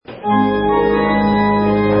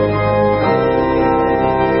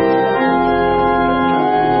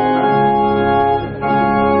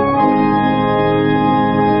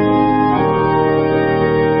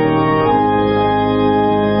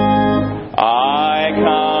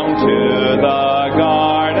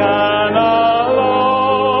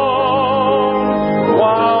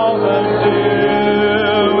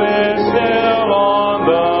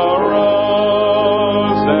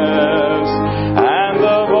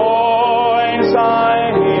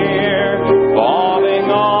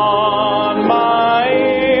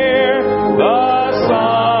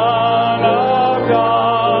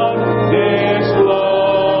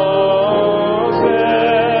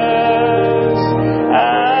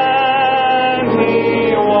And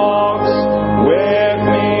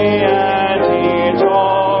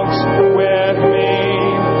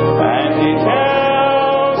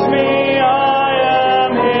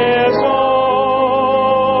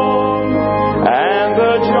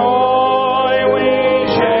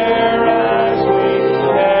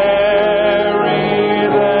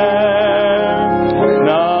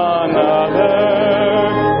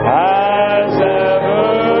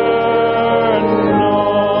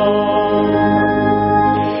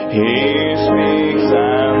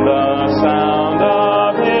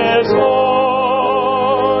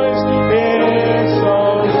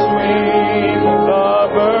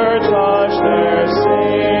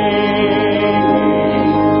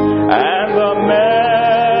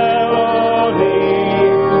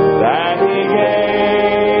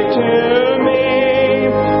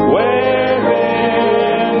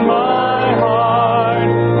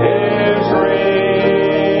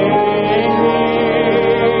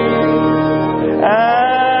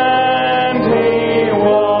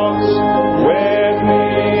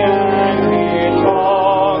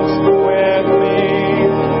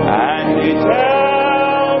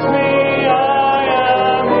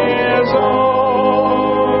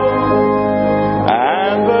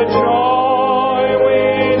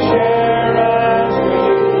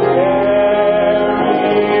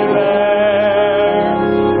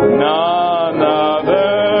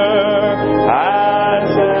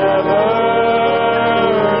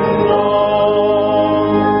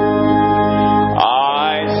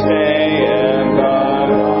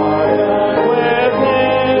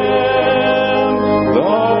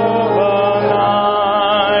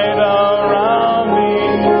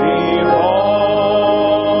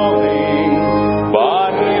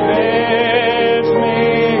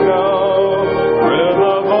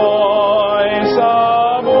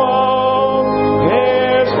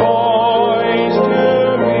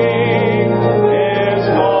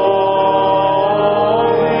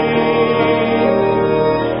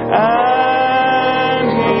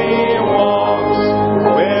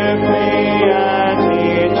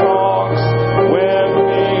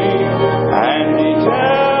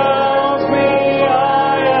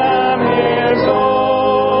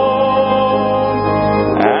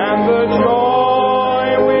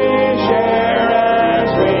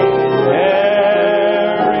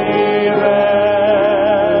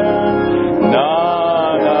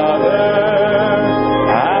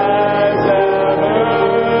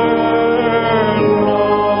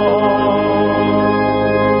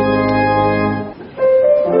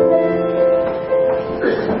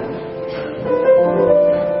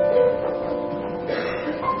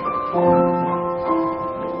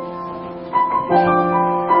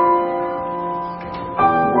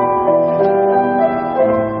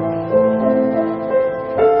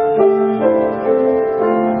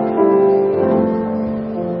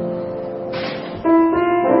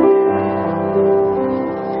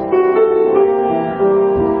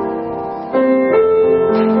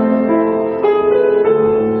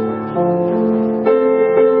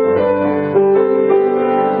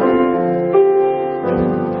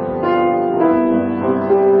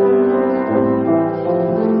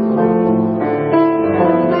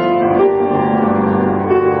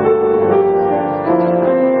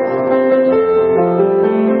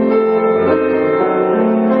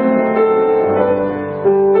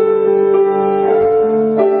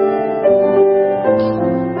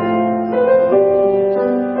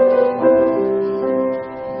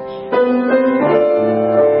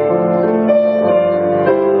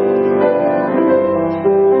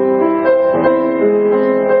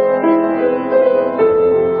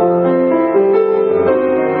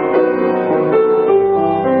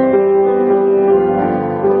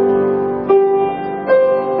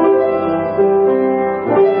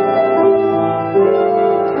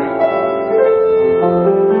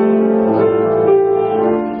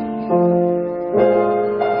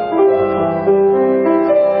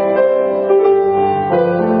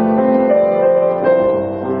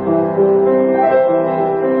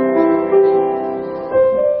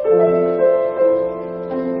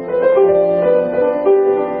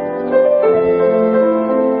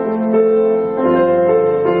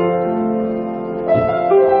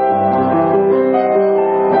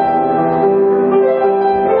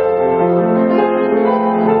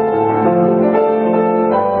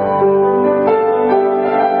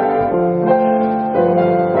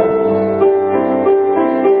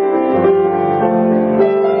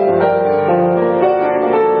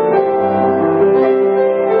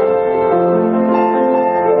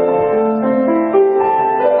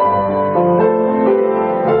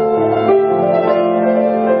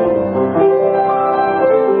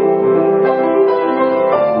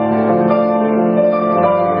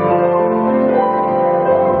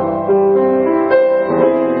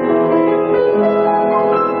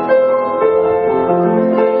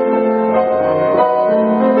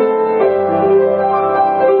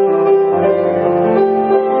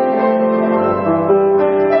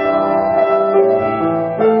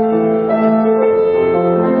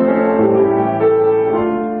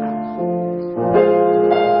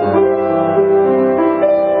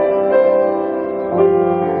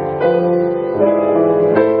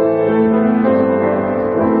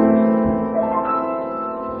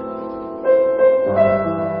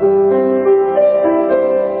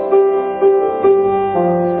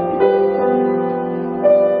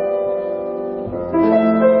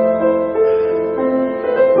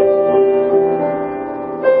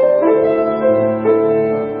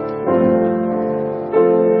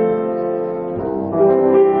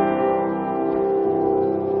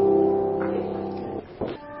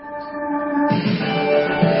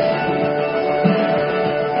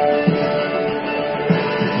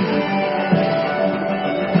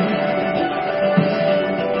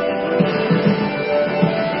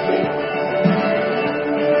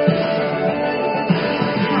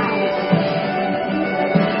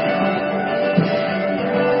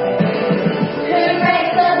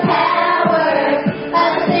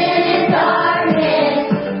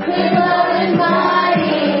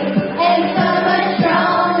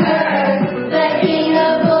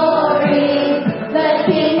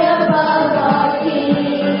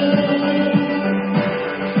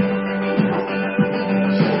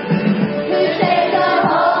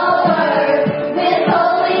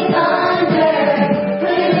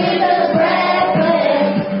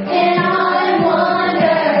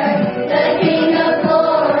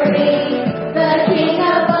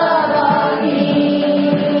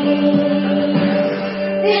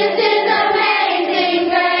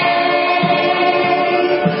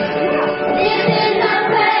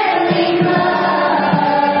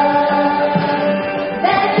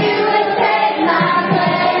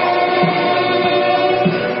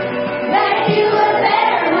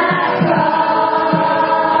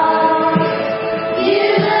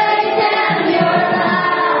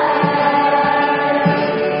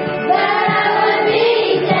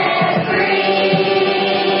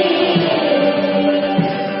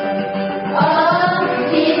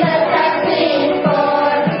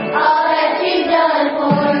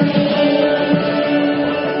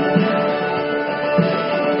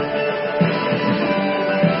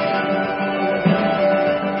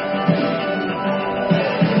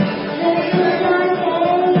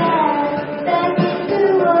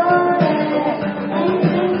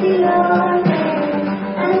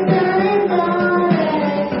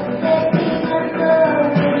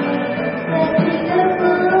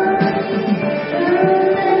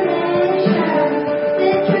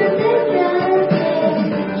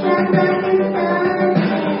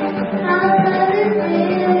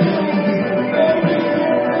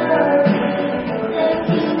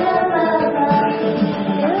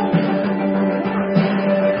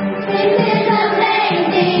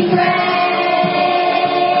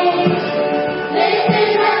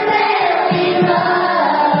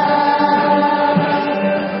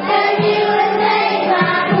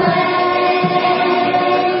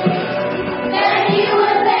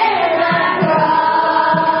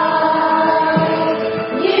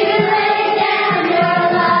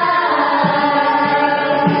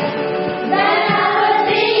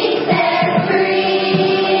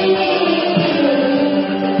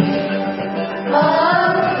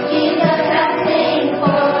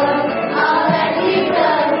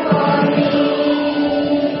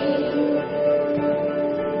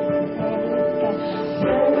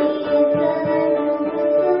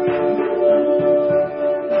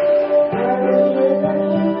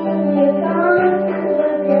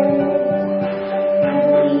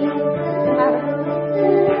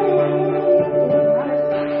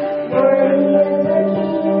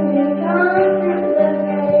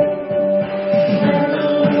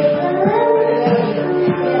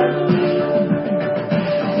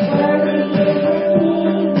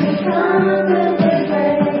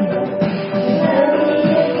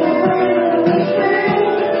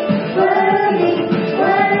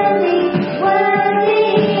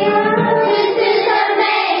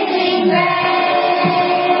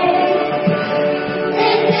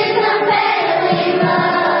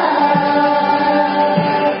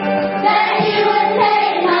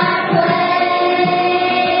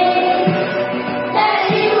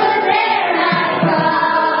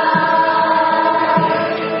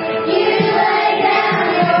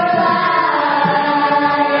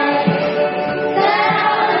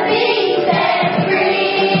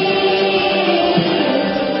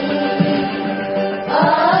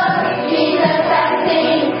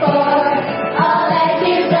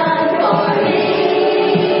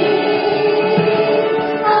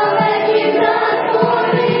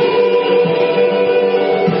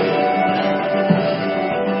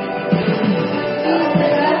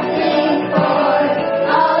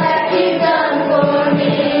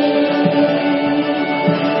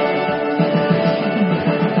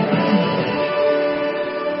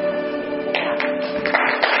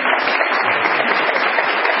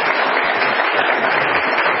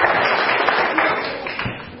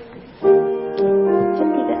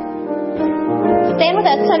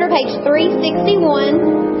under page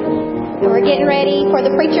 361. And we're getting ready for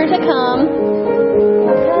the preacher to come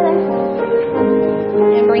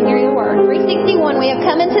and bring you the word. 361, we have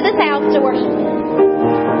come into this house to worship.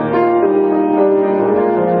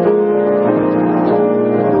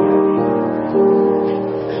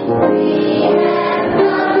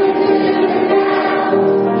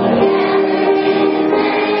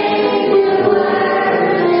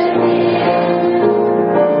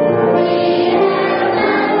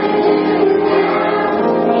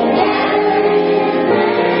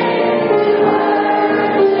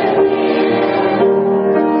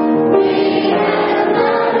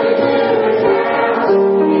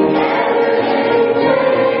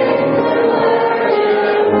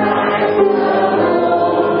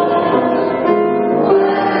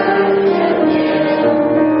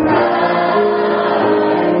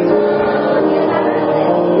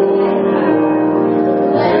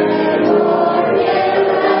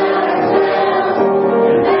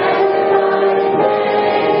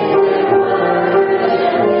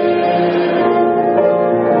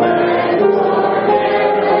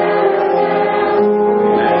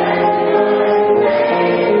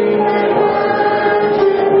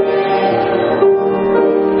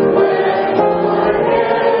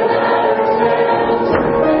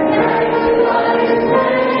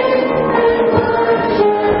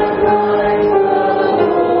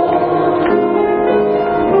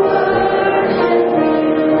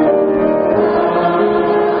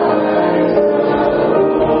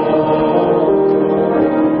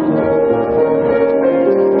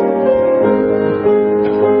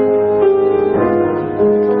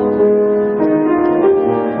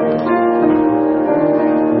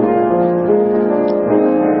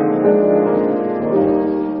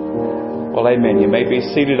 Amen. You may be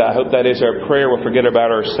seated. I hope that is our prayer. We'll forget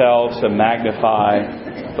about ourselves and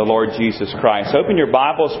magnify the Lord Jesus Christ. Open your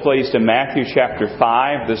Bibles, please, to Matthew chapter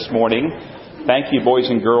 5 this morning. Thank you, boys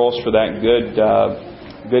and girls, for that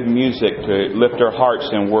good music to lift our hearts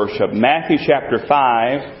in worship. Matthew chapter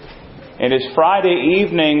 5. In his Friday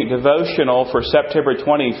evening devotional for September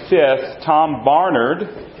 25th, Tom Barnard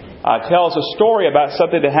tells a story about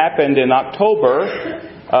something that happened in October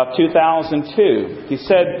of 2002. He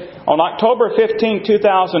said, on October 15,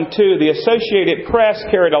 2002, the Associated Press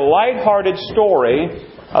carried a lighthearted story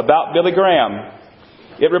about Billy Graham.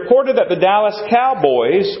 It reported that the Dallas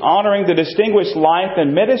Cowboys, honoring the distinguished life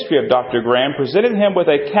and ministry of Dr. Graham, presented him with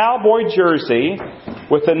a cowboy jersey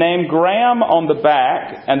with the name Graham on the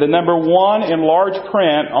back and the number 1 in large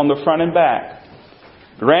print on the front and back.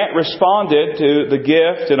 Grant responded to the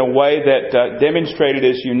gift in a way that demonstrated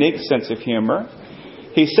his unique sense of humor.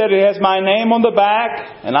 He said, "It has my name on the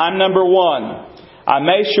back, and I'm number 1. I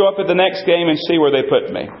may show up at the next game and see where they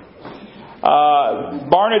put me."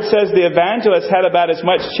 Barnard says the evangelist had about as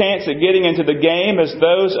much chance at getting into the game as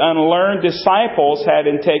those unlearned disciples had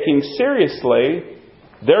in taking seriously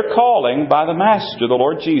their calling by the Master, the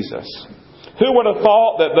Lord Jesus. Who would have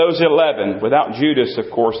thought that those 11, without Judas,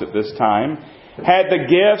 of course, at this time, had the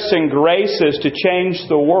gifts and graces to change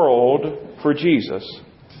the world for Jesus?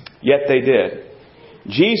 Yet they did.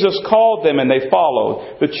 Jesus called them and they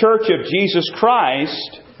followed. The Church of Jesus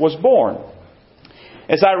Christ was born.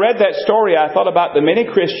 As I read that story, I thought about the many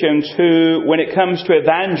Christians who, when it comes to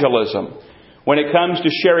evangelism, when it comes to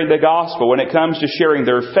sharing the gospel, when it comes to sharing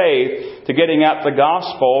their faith, to getting out the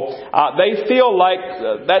gospel, they feel like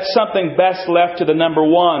that's something best left to the number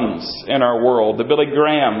 1s in our world, the Billy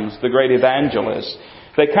Grahams, the great evangelists.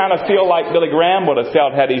 They kind of feel like Billy Graham would have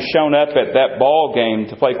felt had he shown up at that ball game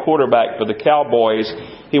to play quarterback for the Cowboys.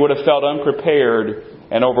 He would have felt unprepared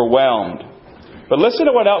and overwhelmed. But listen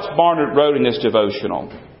to what else Barnard wrote in this devotional,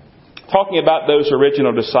 talking about those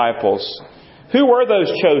original disciples. Who were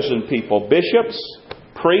those chosen people? Bishops,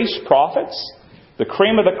 priests, prophets? The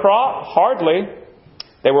cream of the crop? Hardly.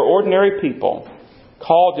 They were ordinary people,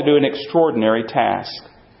 called to do an extraordinary task.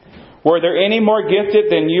 Were there any more gifted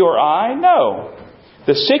than you or I? No.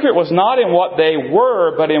 The secret was not in what they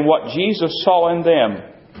were, but in what Jesus saw in them.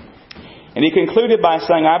 And he concluded by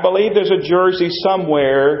saying, I believe there's a jersey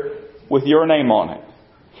somewhere with your name on it.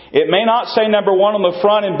 It may not say number 1 on the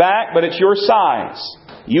front and back, but it's your size.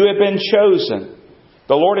 You have been chosen.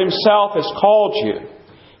 The Lord Himself has called you.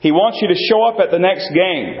 He wants you to show up at the next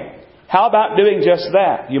game. How about doing just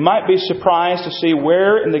that? You might be surprised to see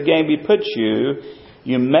where in the game He puts you.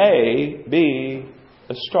 You may be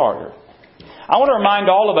a starter. I want to remind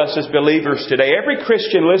all of us as believers today, every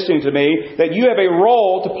Christian listening to me, that you have a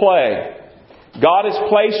role to play. God has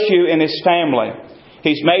placed you in His family.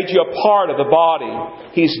 He's made you a part of the body.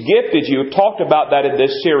 He's gifted you. We've talked about that in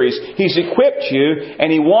this series. He's equipped you,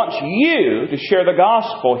 and He wants you to share the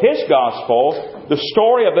gospel, His gospel, the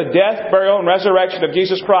story of the death, burial, and resurrection of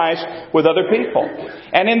Jesus Christ with other people.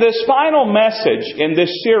 And in this final message in this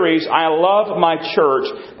series, I Love My Church,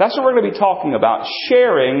 that's what we're going to be talking about,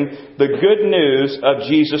 sharing the good news of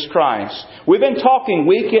Jesus Christ. We've been talking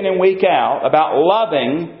week in and week out about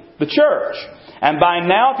loving the church. And by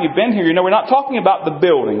now, if you've been here, you know we're not talking about the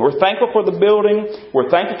building. We're thankful for the building. We're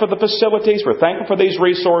thankful for the facilities. We're thankful for these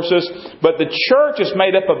resources. But the church is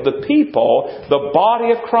made up of the people, the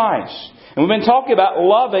body of Christ. And we've been talking about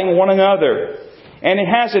loving one another. And it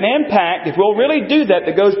has an impact, if we'll really do that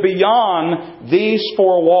goes beyond these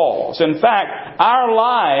four walls. In fact, our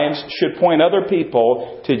lives should point other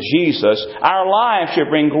people to Jesus. Our lives should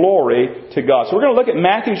bring glory to God. So we're going to look at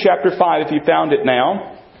Matthew chapter 5, if you found it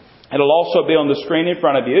now. It'll also be on the screen in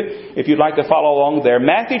front of you if you'd like to follow along there.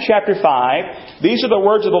 Matthew chapter 5. These are the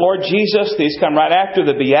words of the Lord Jesus. These come right after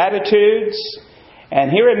the Beatitudes.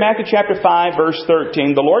 And here in Matthew chapter 5, verse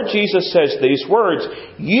 13, the Lord Jesus says these words,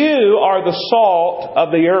 "You are the salt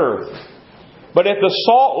of the earth. But if the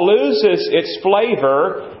salt loses its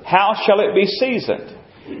flavor, how shall it be seasoned?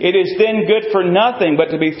 It is then good for nothing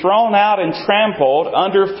but to be thrown out and trampled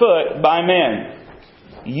underfoot by men.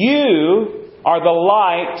 You are the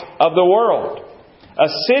light of the world. A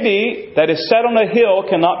city that is set on a hill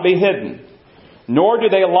cannot be hidden. Nor do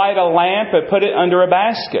they light a lamp and put it under a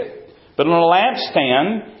basket, but on a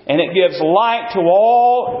lampstand, and it gives light to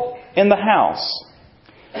all in the house.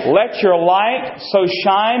 Let your light so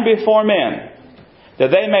shine before men,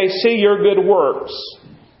 that they may see your good works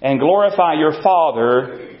and glorify your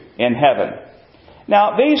Father in heaven."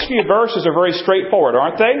 Now, these few verses are very straightforward,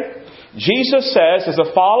 aren't they? Jesus says, as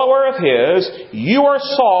a follower of His, you are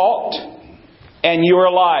salt and you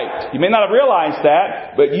are light. You may not have realized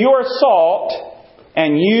that, but you are salt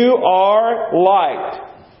and you are light.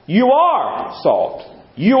 You are salt.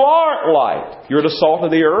 You are light. You're the salt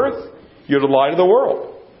of the earth. You're the light of the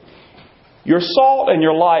world. You're salt and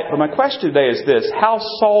you're light. But my question today is this: how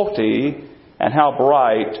salty and how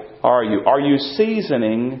bright are you? Are you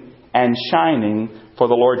seasoning and shining for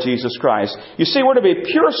the Lord Jesus Christ? You see, we're to be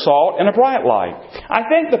pure salt and a bright light. I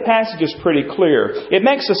think the passage is pretty clear. It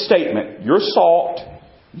makes a statement. You're salt,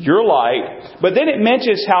 you're light. But then it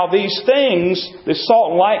mentions how these things, the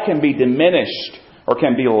salt and light, can be diminished or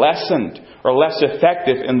can be lessened or less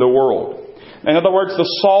effective in the world. In other words, the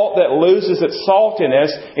salt that loses its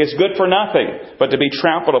saltiness is good for nothing but to be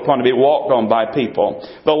trampled upon, to be walked on by people.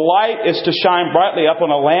 The light is to shine brightly up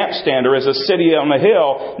on a lampstand or as a city on a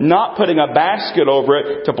hill, not putting a basket over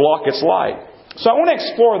it to block its light. So I want to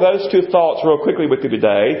explore those two thoughts real quickly with you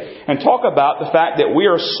today and talk about the fact that we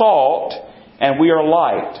are salt and we are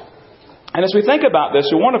light. And as we think about this,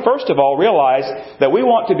 we want to first of all realize that we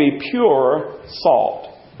want to be pure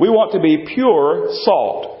salt. We want to be pure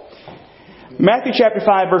salt. Matthew chapter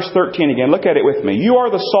 5, verse 13 again. Look at it with me. You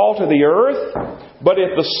are the salt of the earth, but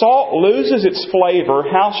if the salt loses its flavor,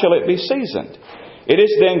 how shall it be seasoned? It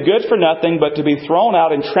is then good for nothing but to be thrown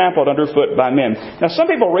out and trampled underfoot by men. Now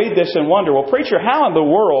some people read this and wonder, well, preacher, how in the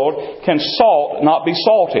world can salt not be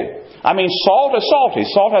salty? I mean, salt is salty.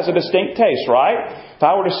 Salt has a distinct taste, right? If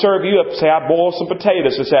I were to serve you, say I boiled some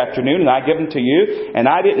potatoes this afternoon and I give them to you,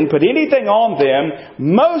 and I didn't put anything on them,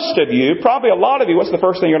 most of you, probably a lot of you, what's the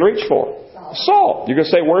first thing you're going to reach for? Salt. You're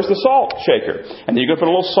going to say, where's the salt shaker? And then you're going to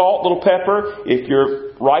put a little salt, a little pepper. If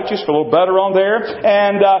you're righteous, put a little butter on there.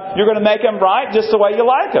 And you're going to make them right just the way you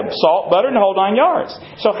like them. Salt, butter, and the whole 9 yards.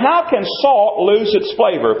 So how can salt lose its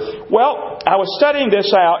flavor? Well, I was studying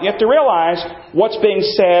this out. You have to realize what's being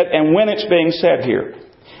said and when it's being said here.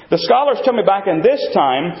 The scholars tell me back in this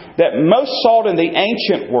time that most salt in the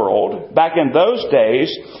ancient world, back in those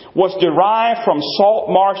days, was derived from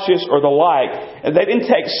salt marshes or the like. And they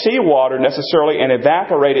didn't take seawater necessarily and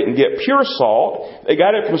evaporate it and get pure salt. They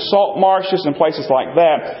got it from salt marshes and places like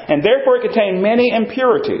that. And therefore it contained many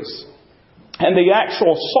impurities. And the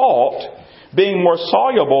actual salt, being more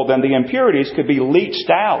soluble than the impurities, could be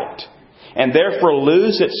leached out and therefore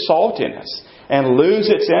lose its saltiness and lose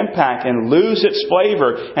its impact and lose its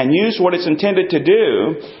flavor and use what it's intended to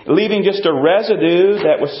do, leaving just a residue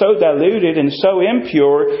that was so diluted and so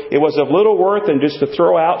impure it was of little worth than just to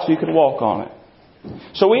throw out so you could walk on it.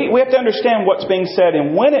 So we have to understand what's being said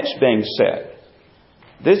and when it's being said.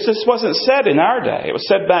 This just wasn't said in our day. It was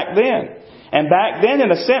said back then. And back then,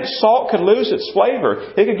 in a sense, salt could lose its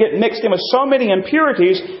flavor. It could get mixed in with so many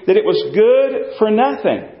impurities that it was good for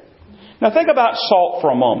nothing. Now think about salt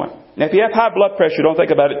for a moment. Now, if you have high blood pressure, don't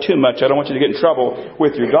think about it too much. I don't want you to get in trouble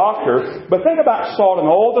with your doctor. But think about salt and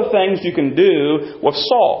all the things you can do with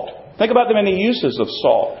salt. Think about the many uses of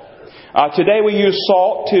salt. Today we use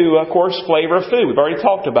salt to, of course, flavor food. We've already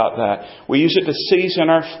talked about that. We use it to season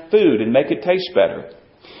our food and make it taste better.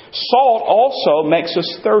 Salt also makes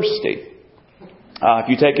us thirsty. If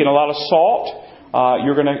you take in a lot of salt,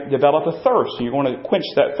 you're going to develop a thirst, and you're going to quench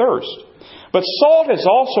that thirst. But salt is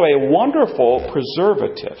also a wonderful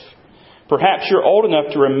preservative. Perhaps you're old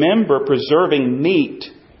enough to remember preserving meat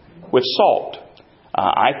with salt.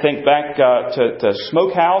 I think back to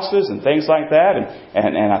smokehouses and things like that,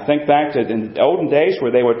 and I think back to in the olden days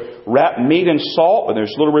where they would wrap meat in salt, where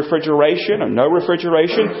there's little refrigeration or no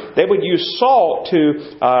refrigeration. They would use salt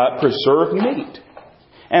to preserve meat.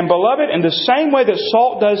 And beloved, in the same way that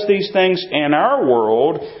salt does these things in our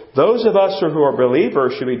world, those of us who are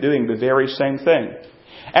believers should be doing the very same thing.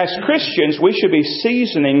 As Christians, we should be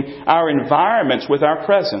seasoning our environments with our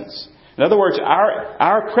presence. In other words,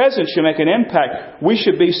 our presence should make an impact. We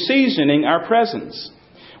should be seasoning our presence.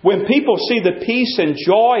 When people see the peace and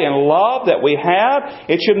joy and love that we have,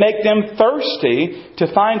 it should make them thirsty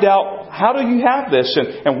to find out, how do you have this?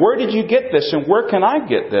 And where did you get this? And where can I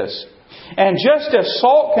get this? And just as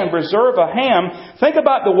salt can preserve a ham, think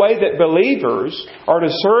about the way that believers are to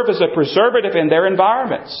serve as a preservative in their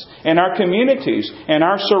environments, in our communities, in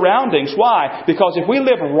our surroundings. Why? Because if we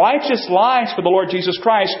live righteous lives for the Lord Jesus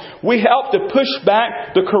Christ, we help to push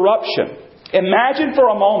back the corruption. Imagine for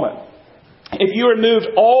a moment if you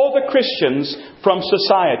removed all the Christians from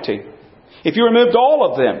society. If you removed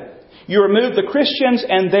all of them, you removed the Christians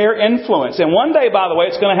and their influence. And one day, by the way,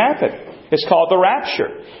 it's going to happen. It's called the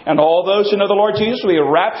rapture. And all those who know the Lord Jesus will be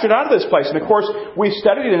raptured out of this place. And of course, we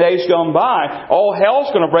studied in days gone by, all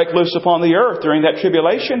hell's going to break loose upon the earth during that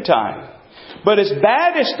tribulation time. But as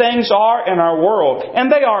bad as things are in our world, and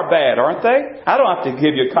they are bad, aren't they? I don't have to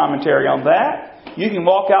give you a commentary on that. You can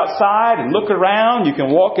walk outside and look around. You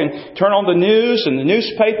can walk and turn on the news and the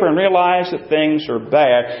newspaper and realize that things are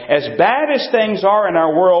bad. As bad as things are in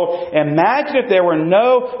our world, imagine if there were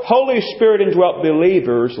no Holy Spirit indwelt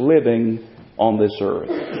believers living on this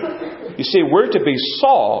earth. You see, we're to be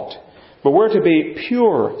salt, but we're to be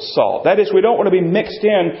pure salt. That is, we don't want to be mixed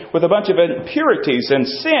in with a bunch of impurities and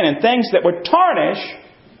sin and things that would tarnish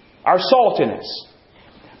our saltiness.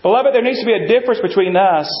 Beloved, there needs to be a difference between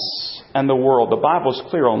us and the world. The Bible is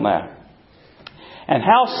clear on that. And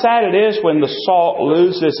how sad it is when the salt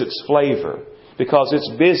loses its flavor because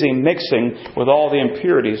it's busy mixing with all the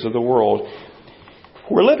impurities of the world.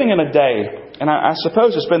 We're living in a day, and I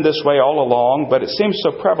suppose it's been this way all along, but it seems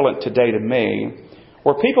so prevalent today to me,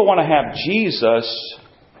 where people want to have Jesus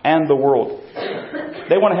and the world.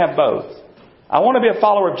 They want to have both. I want to be a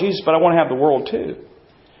follower of Jesus, but I want to have the world too.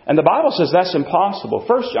 And the Bible says that's impossible.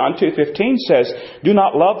 1 John 2:15 says, "Do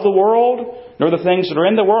not love the world, nor the things that are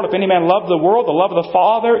in the world. If any man love the world, the love of the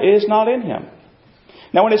Father is not in him."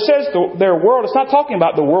 Now when it says their world, it's not talking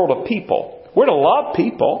about the world of people. We're to love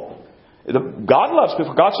people. God loves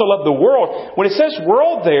people. God so loved the world. When it says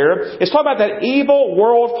world there, it's talking about that evil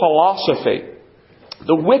world philosophy.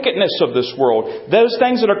 The wickedness of this world. Those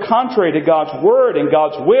things that are contrary to God's Word and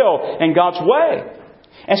God's will and God's way.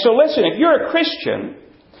 And so listen, if you're a Christian,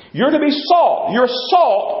 you're to be salt. You're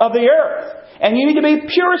salt of the earth. And you need to be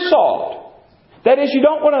pure salt. That is, you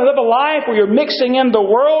don't want to live a life where you're mixing in the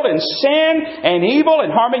world and sin and evil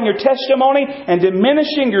and harming your testimony and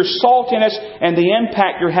diminishing your saltiness and the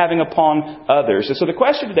impact you're having upon others. And so the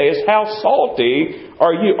question today is, how salty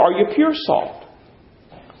are you? Are you pure salt?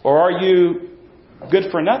 Or are you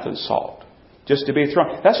good for nothing salt? Just to be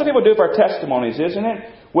thrown. That's what people do for our testimonies, isn't it?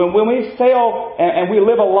 When we fail and we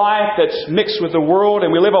live a life that's mixed with the world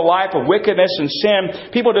and we live a life of wickedness and sin,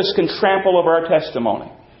 people just can trample over our testimony.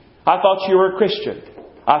 I thought you were a Christian.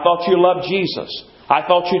 I thought you loved Jesus. I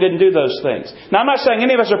thought you didn't do those things. Now, I'm not saying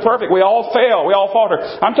any of us are perfect. We all fail. We all falter.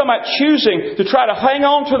 I'm talking about choosing to try to hang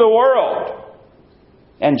on to the world.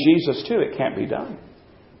 And Jesus, too, it can't be done.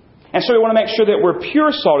 And so we want to make sure that we're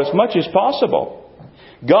pure salt as much as possible.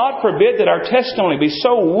 God forbid that our testimony be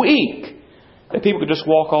so weak that people could just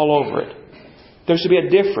walk all over it. There's to be a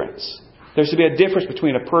difference. There's to be a difference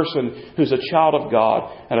between a person who's a child of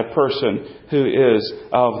God and a person who is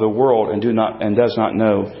of the world and does not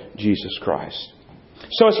know Jesus Christ.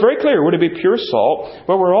 So it's very clear we're to be pure salt,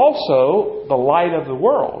 but we're also the light of the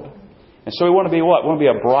world. And so we want to be what? We want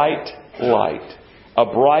to be a bright light. A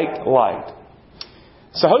bright light.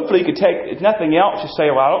 So hopefully you could take, if nothing else, you say,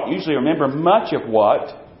 well, I don't usually remember much of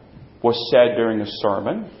what was said during a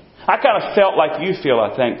sermon. I kind of felt like you feel,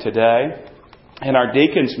 I think, today. In our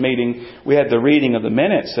deacons meeting, we had the reading of the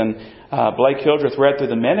minutes, and Blake Hildreth read through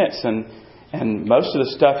the minutes, and most of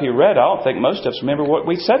the stuff he read, I don't think most of us remember what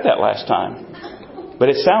we said that last time. But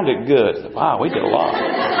it sounded good. Wow, we did a lot.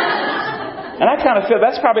 And I kind of feel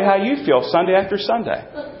that's probably how you feel Sunday after Sunday.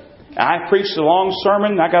 I preached a long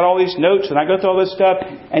sermon, I got all these notes, and I go through all this stuff,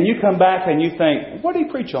 and you come back and you think, what did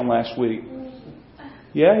he preach on last week?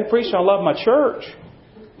 Yeah, he preached on love my church.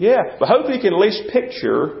 Yeah, but hopefully you can at least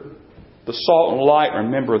picture the salt and light.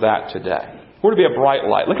 Remember that today. We're to be a bright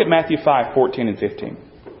light. Look at Matthew 5:14 and 15.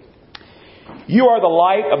 You are the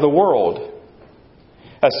light of the world.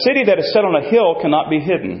 A city that is set on a hill cannot be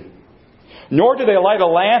hidden. Nor do they light a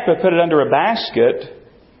lamp and put it under a basket,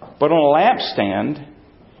 but on a lampstand,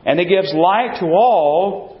 and it gives light to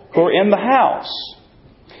all who are in the house.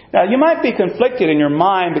 Now, you might be conflicted in your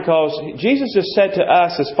mind because Jesus has said to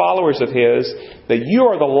us as followers of His that you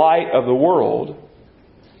are the light of the world.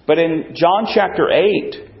 But in John chapter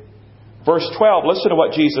 8, verse 12, listen to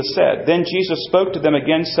what Jesus said. Then Jesus spoke to them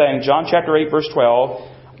again, saying, John chapter 8, verse 12,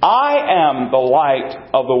 I am the light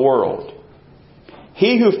of the world.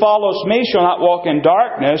 He who follows me shall not walk in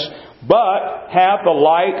darkness, but have the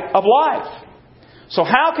light of life. So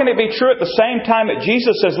how can it be true at the same time that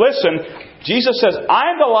Jesus says, listen, Jesus says,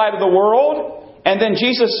 I'm the light of the world, and then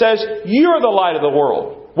Jesus says, you're the light of the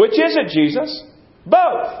world. Which is it, Jesus?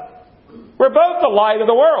 Both. We're both the light of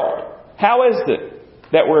the world. How is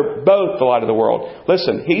it that we're both the light of the world?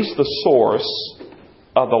 Listen, He's the source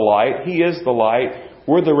of the light. He is the light.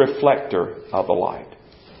 We're the reflector of the light.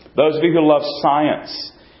 Those of you who love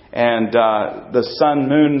science and the sun,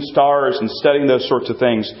 moon, stars, and studying those sorts of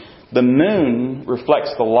things, the moon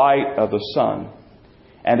reflects the light of the sun.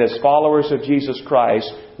 And as followers of Jesus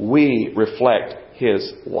Christ, we reflect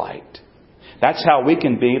His light. That's how we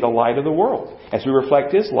can be the light of the world, as we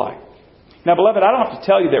reflect His light. Now, beloved, I don't have to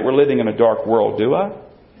tell you that we're living in a dark world, do I?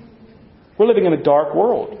 We're living in a dark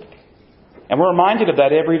world. And we're reminded of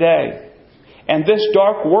that every day. And this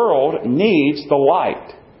dark world needs the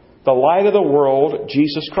light. The light of the world,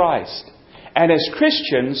 Jesus Christ. And as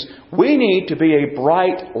Christians, we need to be a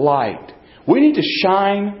bright light. We need to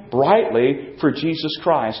shine brightly for Jesus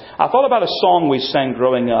Christ. I thought about a song we sang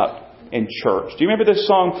growing up in church. Do you remember this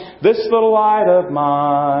song? This little light of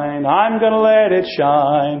mine, I'm going to let it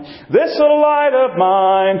shine. This little light of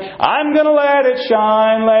mine, I'm going to let it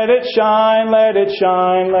shine, let it shine, let it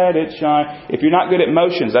shine, let it shine. If you're not good at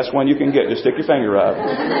motions, that's one you can get. Just stick your finger up.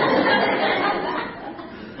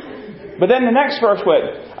 But then the next verse went,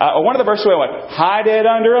 one of the verses went, hide it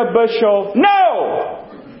under a bushel. No!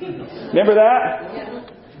 Remember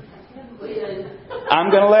that?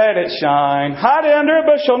 I'm going to let it shine. Hide it under a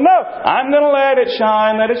bushel. No! I'm going to let it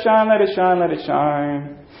shine, let it shine, let it shine, let it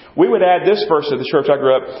shine. We would add this verse to the church I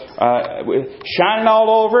grew up. Shining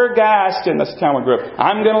all over Gaston. That's the town we grew up.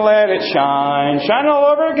 I'm going to let it shine. Shining all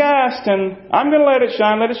over Gaston. I'm going to let it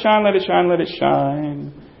shine, let it shine, let it shine, let it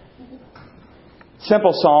shine.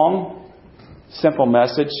 Simple song. Simple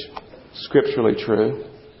message, scripturally true.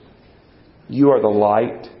 You are the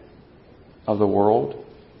light of the world.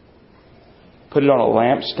 Put it on a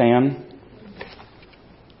lampstand,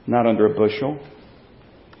 not under a bushel.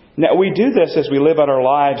 Now, we do this as we live out our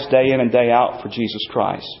lives day in and day out for Jesus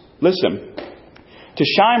Christ. Listen, to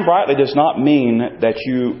shine brightly does not mean that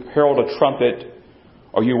you herald a trumpet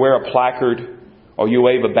or you wear a placard or you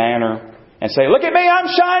wave a banner and say, look at me, I'm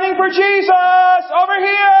shining for Jesus over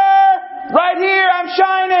here. Right here, I'm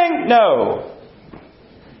shining. No.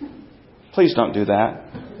 Please don't do that.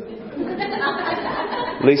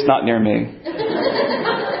 At least not near me.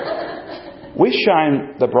 We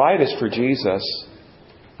shine the brightest for Jesus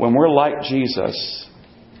when we're like Jesus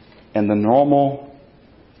in the normal,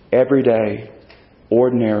 everyday,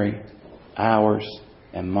 ordinary hours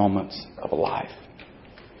and moments of life.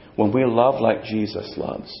 When we love like Jesus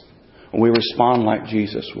loves. When we respond like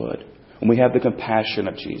Jesus would. When we have the compassion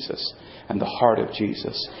of Jesus and the heart of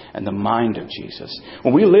Jesus and the mind of Jesus.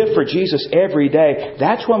 When we live for Jesus every day,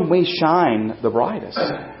 that's when we shine the brightest.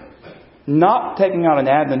 Not taking out an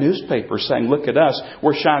ad in the newspaper saying, look at us,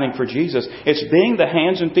 we're shining for Jesus. It's being the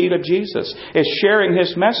hands and feet of Jesus. It's sharing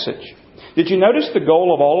His message. Did you notice the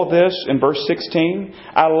goal of all of this in verse 16?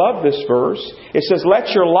 I love this verse. It says, let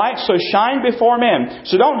your light so shine before men.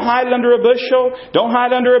 So don't hide it under a bushel. Don't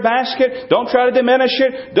hide under a basket. Don't try to diminish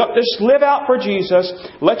it. Don't, just live out for Jesus.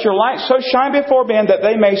 Let your light so shine before men that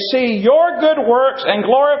they may see your good works and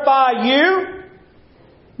glorify you.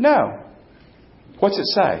 No. What's it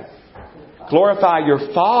say? Glorify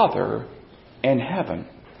your Father in heaven.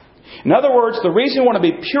 In other words, the reason we want to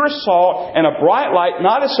be pure salt and a bright light,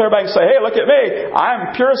 not is so everybody can say, hey, look at me,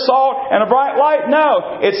 I'm pure salt and a bright light.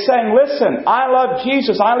 No, it's saying, listen, I love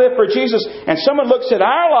Jesus, I live for Jesus. And someone looks at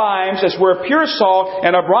our lives as we're pure salt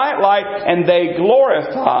and a bright light, and they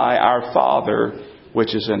glorify our Father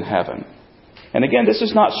which is in heaven. And again, this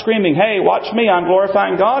is not screaming, hey, watch me, I'm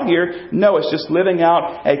glorifying God here. No, it's just living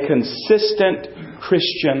out a consistent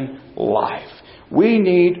Christian life. We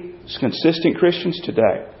need consistent Christians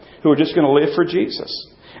today who are just going to live for Jesus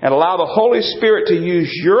and allow the Holy Spirit to use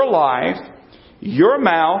your life, your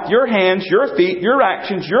mouth, your hands, your feet, your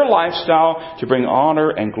actions, your lifestyle to bring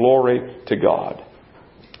honor and glory to God.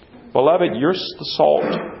 Beloved, you're the salt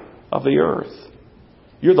of the earth.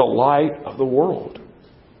 You're the light of the world.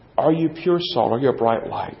 Are you pure salt? Are you a bright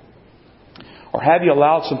light? Or have you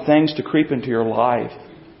allowed some things to creep into your life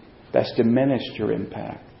that's diminished your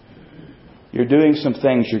impact? You're doing some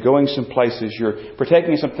things, you're going some places, you're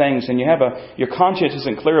partaking in some things, and your conscience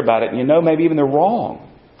isn't clear about it, and you know maybe even they're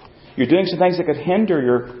wrong. You're doing some things that could hinder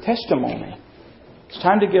your testimony. It's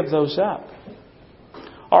time to give those up.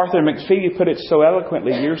 Arthur McPhee put it so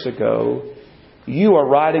eloquently years ago. You are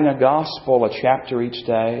writing a gospel, a chapter each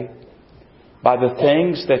day, by the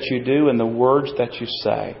things that you do and the words that you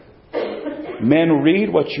say. Men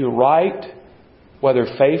read what you write, whether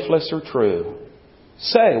faithless or true.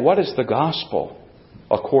 Say, what is the gospel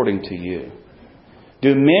according to you?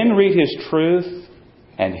 Do men read His truth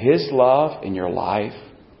and His love in your life?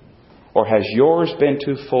 Or has yours been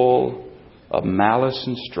too full of malice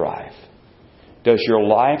and strife? Does your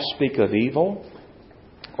life speak of evil?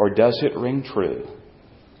 Or does it ring true?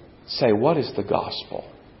 Say, what is the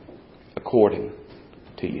gospel according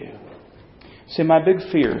to you? See, my big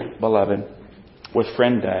fear, beloved, with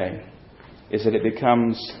Friend Day is that it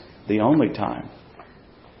becomes the only time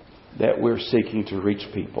that we're seeking to reach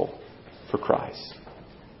people for Christ.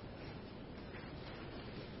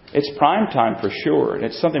 It's prime time for sure. And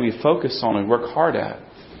it's something we focus on and work hard at.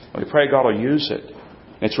 And we pray God will use it.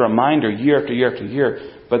 And it's a reminder year after year after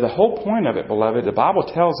year. But the whole point of it, beloved, the Bible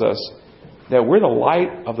tells us that we're the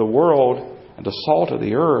light of the world and the salt of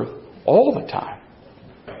the earth all the time.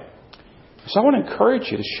 So I want to encourage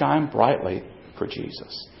you to shine brightly for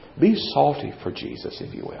Jesus. Be salty for Jesus,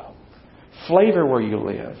 if you will. Flavor where you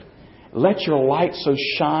live. Let your light so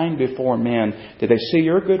shine before men that they see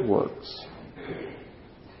your good works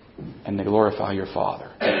and they glorify your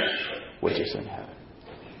Father, which is in heaven.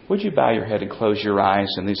 Would you bow your head and close your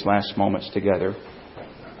eyes in these last moments together?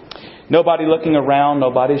 Nobody looking around,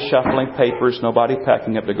 nobody shuffling papers, nobody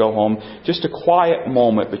packing up to go home. Just a quiet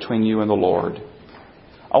moment between you and the Lord.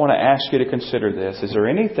 I want to ask you to consider this. Is there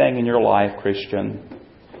anything in your life, Christian,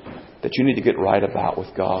 that you need to get right about with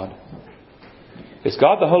God? Is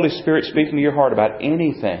God the Holy Spirit speaking to your heart about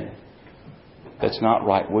anything that's not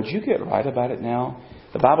right? Would you get right about it now?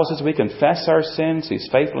 The Bible says we confess our sins. He's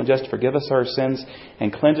faithful and just to forgive us our sins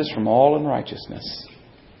and cleanse us from all unrighteousness.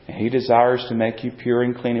 And He desires to make you pure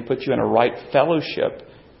and clean and put you in a right fellowship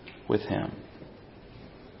with Him.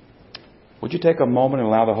 Would you take a moment and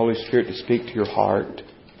allow the Holy Spirit to speak to your heart?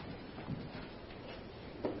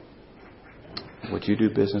 Would you do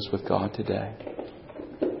business with God today?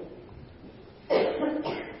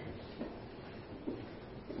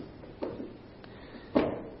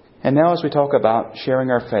 And now as we talk about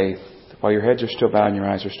sharing our faith, while your heads are still bowed and your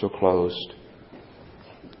eyes are still closed,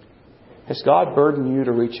 has God burdened you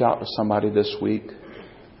to reach out to somebody this week?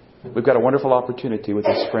 We've got a wonderful opportunity with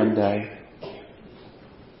this Friend Day.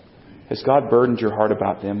 Has God burdened your heart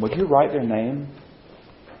about them? Would you write their name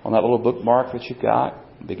on that little bookmark that you've got?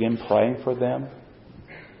 Begin praying for them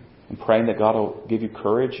and praying that God will give you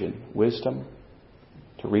courage and wisdom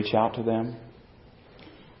to reach out to them.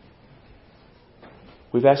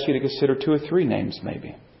 We've asked you to consider 2 or 3 names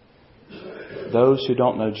maybe. Those who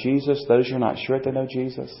don't know Jesus, those you're not sure if they know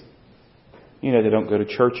Jesus. You know they don't go to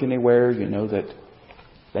church anywhere. You know that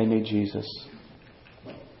they need Jesus.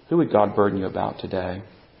 Who would God burden you about today?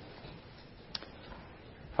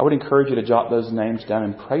 I would encourage you to jot those names down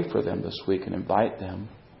and pray for them this week and invite them.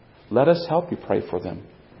 Let us help you pray for them.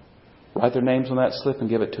 Write their names on that slip and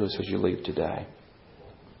give it to us as you leave today.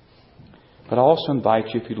 But I also invite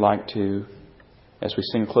you, if you'd like to, as we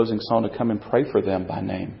sing a closing song, to come and pray for them by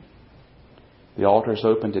name. The altar is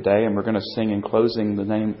open today, and we're going to sing in closing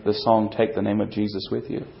the song, Take the Name of Jesus with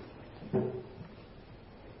You.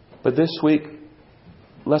 But this week,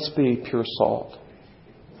 let's be pure salt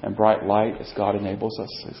and bright light as God enables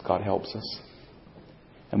us, as God helps us.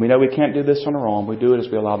 And we know we can't do this on our own. We do it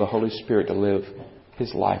as we allow the Holy Spirit to live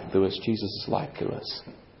His life through us, Jesus' life through us.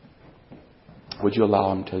 Would you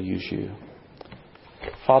allow Him to use you?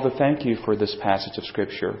 Father, thank you for this passage of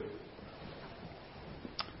Scripture.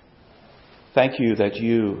 Thank you that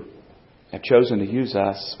you have chosen to use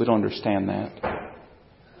us. We don't understand that.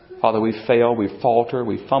 Father, we fail, we falter,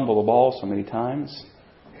 we fumble the ball so many times.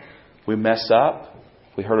 We mess up.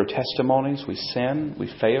 We heard our testimonies. We sin.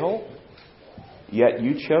 We fail. Yet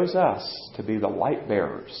you chose us to be the light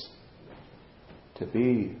bearers, to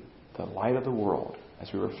be the light of the world as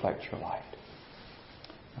we reflect your light.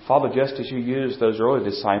 Father, just as you used those early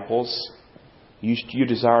disciples, you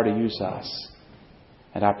desire to use us.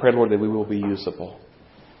 And I pray, Lord, that we will be usable.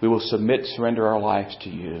 We will submit, surrender our lives to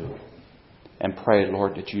you. And pray,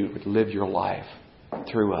 Lord, that you would live your life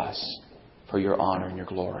through us for your honor and your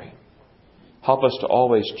glory. Help us to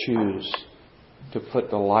always choose to put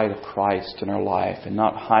the light of Christ in our life and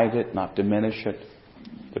not hide it, not diminish it,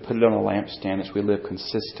 to put it on a lampstand as we live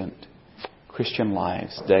consistent Christian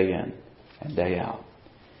lives day in and day out.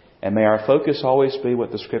 And may our focus always be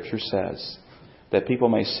what the Scripture says, that people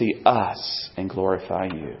may see us and glorify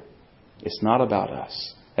you. It's not about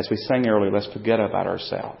us. As we sang earlier, let's forget about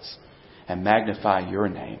ourselves and magnify your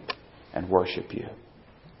name and worship you.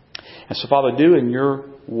 And so, Father, do in your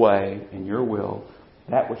way, in your will,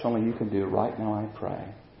 that which only you can do right now, I pray,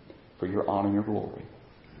 for your honor and your glory.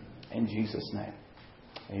 In Jesus' name,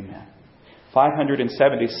 amen.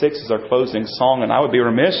 576 is our closing song, and I would be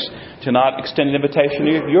remiss to not extend an invitation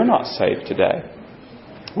to you if you're not saved today.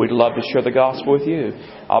 We'd love to share the gospel with you.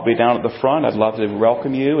 I'll be down at the front. I'd love to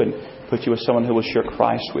welcome you and put you with someone who will share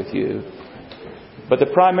Christ with you. But the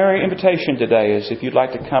primary invitation today is if you'd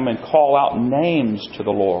like to come and call out names to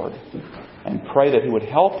the Lord and pray that He would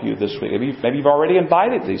help you this week. Maybe you've already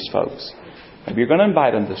invited these folks. Maybe you're going to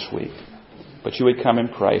invite them this week. But you would come and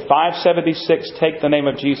pray. 576, take the name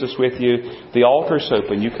of Jesus with you. The altar's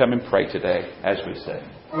open. You come and pray today as we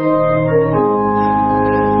say.